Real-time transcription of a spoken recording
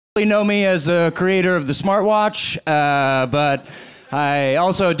know me as the creator of the smartwatch, but I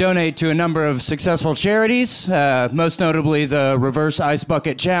also donate to a number of successful charities, most notably the Reverse Ice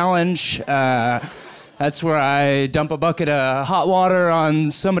Bucket Challenge. That's where I dump a bucket of hot water on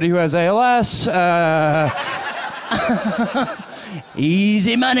somebody who has ALS.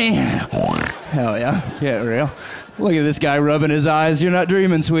 Easy money. Hell yeah, get real. Look at this guy rubbing his eyes. You're not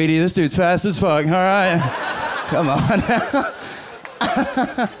dreaming, sweetie. This dude's fast as fuck, all right? Come on.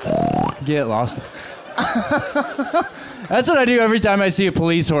 Get lost. That's what I do every time I see a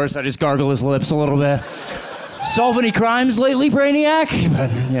police horse. I just gargle his lips a little bit. Solve any crimes lately, Brainiac?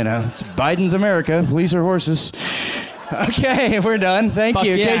 But, you know, it's Biden's America. Police are horses. Okay, we're done. Thank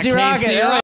you. Yeah, Casey Rocket.